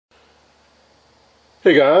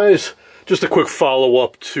Hey guys, just a quick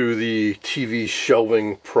follow-up to the TV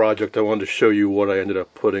shelving project. I wanted to show you what I ended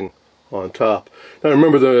up putting on top. Now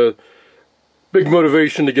remember, the big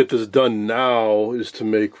motivation to get this done now is to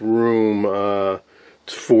make room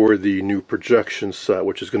for the new projection set,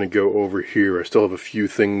 which is going to go over here. I still have a few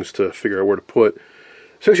things to figure out where to put.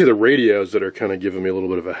 It's actually the radios that are kind of giving me a little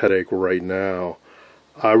bit of a headache right now.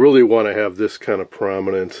 I really want to have this kind of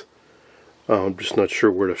prominent. I'm just not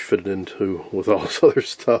sure where to fit it into with all this other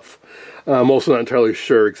stuff. I'm also not entirely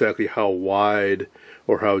sure exactly how wide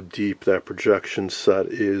or how deep that projection set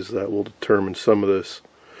is. That will determine some of this.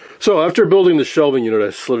 So after building the shelving unit, I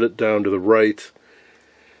slid it down to the right.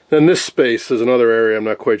 Then this space is another area I'm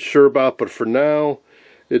not quite sure about, but for now,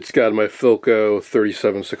 it's got my Philco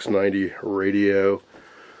 37690 radio,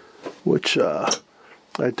 which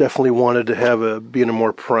I definitely wanted to have be in a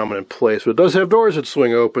more prominent place. But it does have doors that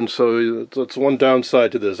swing open, so that's one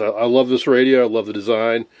downside to this. I love this radio, I love the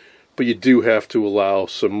design, but you do have to allow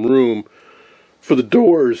some room for the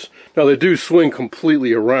doors. Now they do swing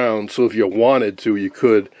completely around, so if you wanted to, you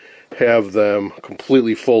could have them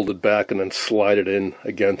completely folded back and then slide it in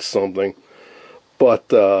against something. But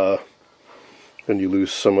then you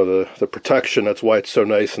lose some of the protection. That's why it's so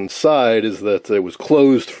nice inside, is that it was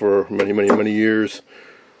closed for many years.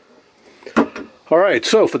 Alright,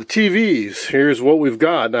 so for the TVs, here's what we've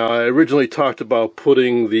got. Now, I originally talked about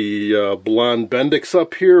putting the blonde Bendix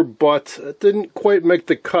up here, but it didn't quite make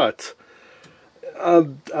the cut.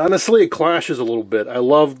 Honestly, it clashes a little bit. I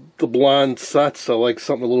love the blonde sets. I like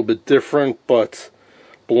something a little bit different, but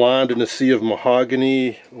blonde in a sea of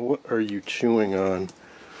mahogany, what are you chewing on?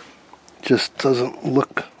 Just doesn't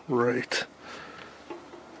look right.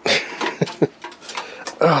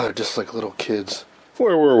 Oh, they're just like little kids.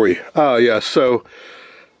 Where were we? Oh, yeah, so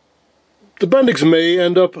the Bendix may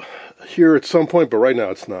end up here at some point, but right now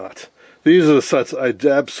it's not. These are the sets I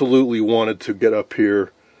absolutely wanted to get up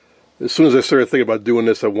here. As soon as I started thinking about doing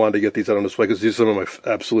this, I wanted to get these out on display because these are some of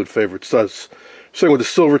my absolute favorite sets. Starting with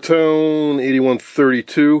the Silvertone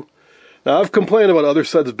 8132. Now, I've complained about other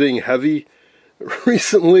sets being heavy.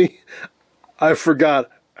 Recently, I forgot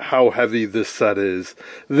how heavy this set is.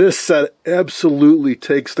 This set absolutely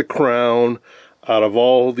takes the crown out of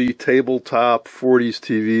all the tabletop 40s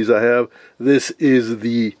TVs I have. This is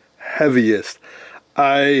the heaviest.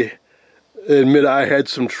 I admit I had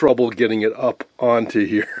some trouble getting it up onto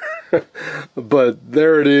here. But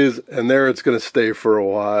there it is, and there it's going to stay for a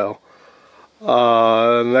while.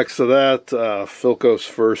 Next to that, Philco's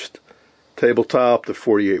first tabletop, the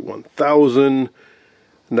 48-1000.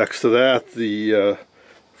 Next to that, the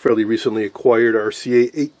fairly recently acquired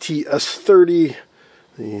RCA 8TS30,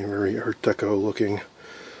 the very Art Deco looking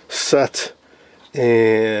set.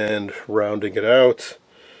 And rounding it out,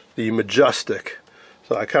 the Majestic.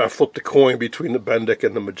 So I kind of flipped a coin between the Bendix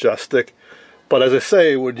and the Majestic. But as I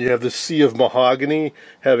say, when you have this sea of mahogany,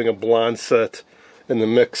 having a blonde set in the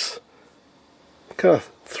mix kind of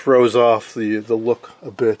throws off the look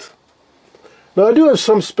a bit. Now I do have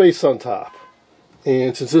some space on top.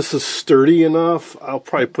 And since this is sturdy enough, I'll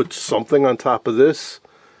probably put something on top of this.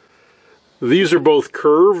 These are both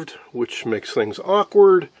curved, which makes things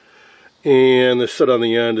awkward. And the set on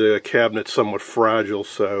the end of the cabinet's somewhat fragile,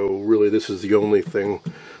 so really this is the only thing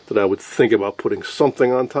that I would think about putting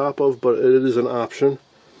something on top of, but it is an option.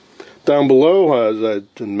 Down below, as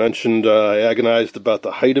I mentioned, I agonized about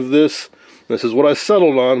the height of this. This is what I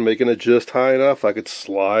settled on, making it just high enough I could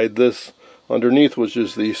slide this underneath, which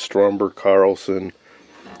is the Stromberg Carlson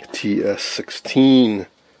TS16.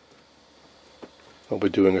 I'll be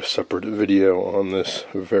doing a separate video on this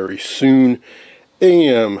very soon.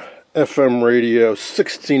 AM, FM radio,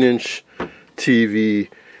 16-inch TV,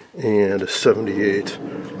 and a 78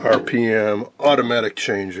 RPM automatic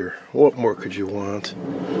changer. What more could you want?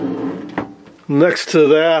 Next to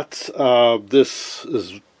that, this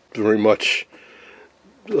is very much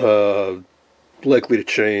likely to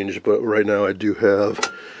change, but right now I do have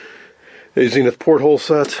a Zenith porthole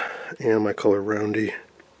set and my color roundy.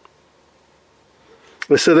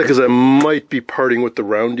 I say that because I might be parting with the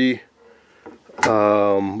roundy.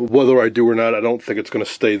 Whether I do or not, I don't think it's going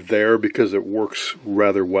to stay there because it works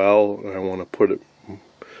rather well, and I want to put it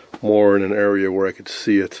more in an area where I could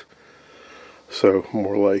see it. So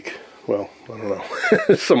more like, well, I don't know,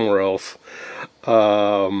 somewhere else.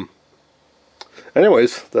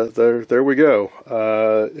 Anyways, there we go.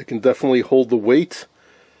 It can definitely hold the weight.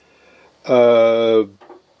 Now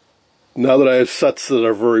that I have sets that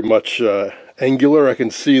are very much angular, I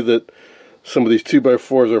can see that some of these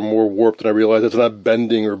 2x4s are more warped than I realized. It's not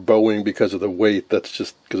bending or bowing because of the weight. That's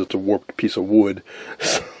just because it's a warped piece of wood.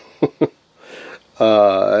 So,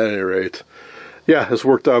 at any rate. yeah, it's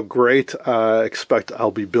worked out great. I expect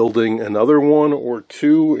I'll be building another one or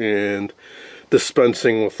two and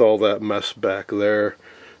dispensing with all that mess back there.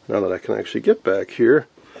 Now that I can actually get back here.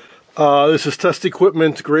 This is Test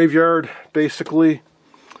Equipment Graveyard, basically.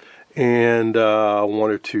 And one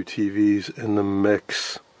or two TVs in the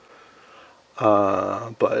mix.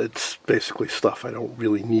 But it's basically stuff I don't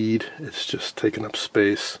really need. It's just taking up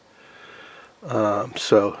space.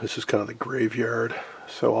 So this is kind of the graveyard.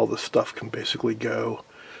 So all this stuff can basically go.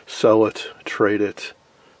 Sell it, trade it,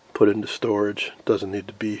 put it into storage. Doesn't need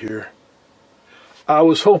to be here. I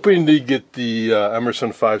was hoping to get the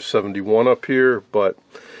Emerson 571 up here, but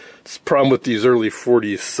it's the problem with these early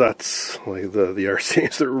 40s sets, like the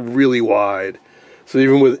RCAs, they're really wide. So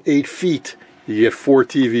even with 8 feet, you get 4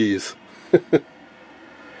 TVs.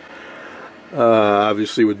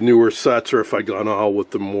 Obviously with newer sets, or if I'd gone all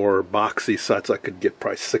with the more boxy sets, I could get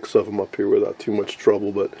probably 6 of them up here without too much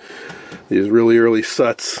trouble, but these really early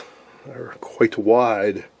sets are quite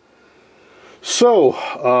wide. So,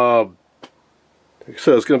 like I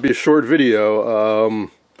said, it's going to be a short video.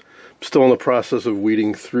 I'm still in the process of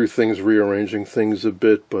weeding through things, rearranging things a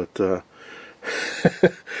bit, but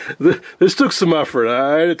this took some effort.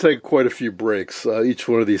 I had to take quite a few breaks. Each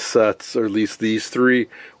one of these sets, or at least these 3,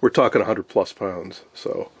 we're talking 100 plus pounds.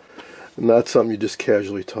 So, not something you just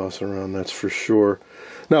casually toss around, that's for sure.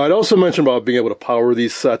 Now, I'd also mentioned about being able to power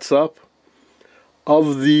these sets up.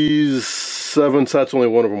 Of these 7 sets, only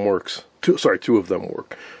one of them works. 2 of them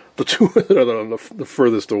work. The 2 that are the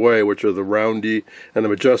furthest away, which are the Roundy and the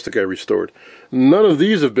Majestic, I restored. None of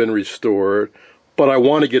these have been restored, but I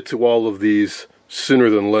want to get to all of these sooner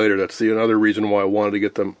than later. That's another reason why I wanted to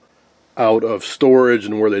get them out of storage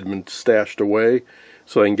and where they'd been stashed away,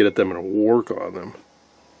 so I can get at them and work on them.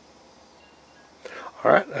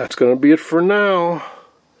 Alright, that's going to be it for now.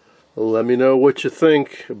 Let me know what you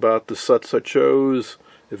think about the sets I chose,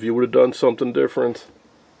 if you would have done something different.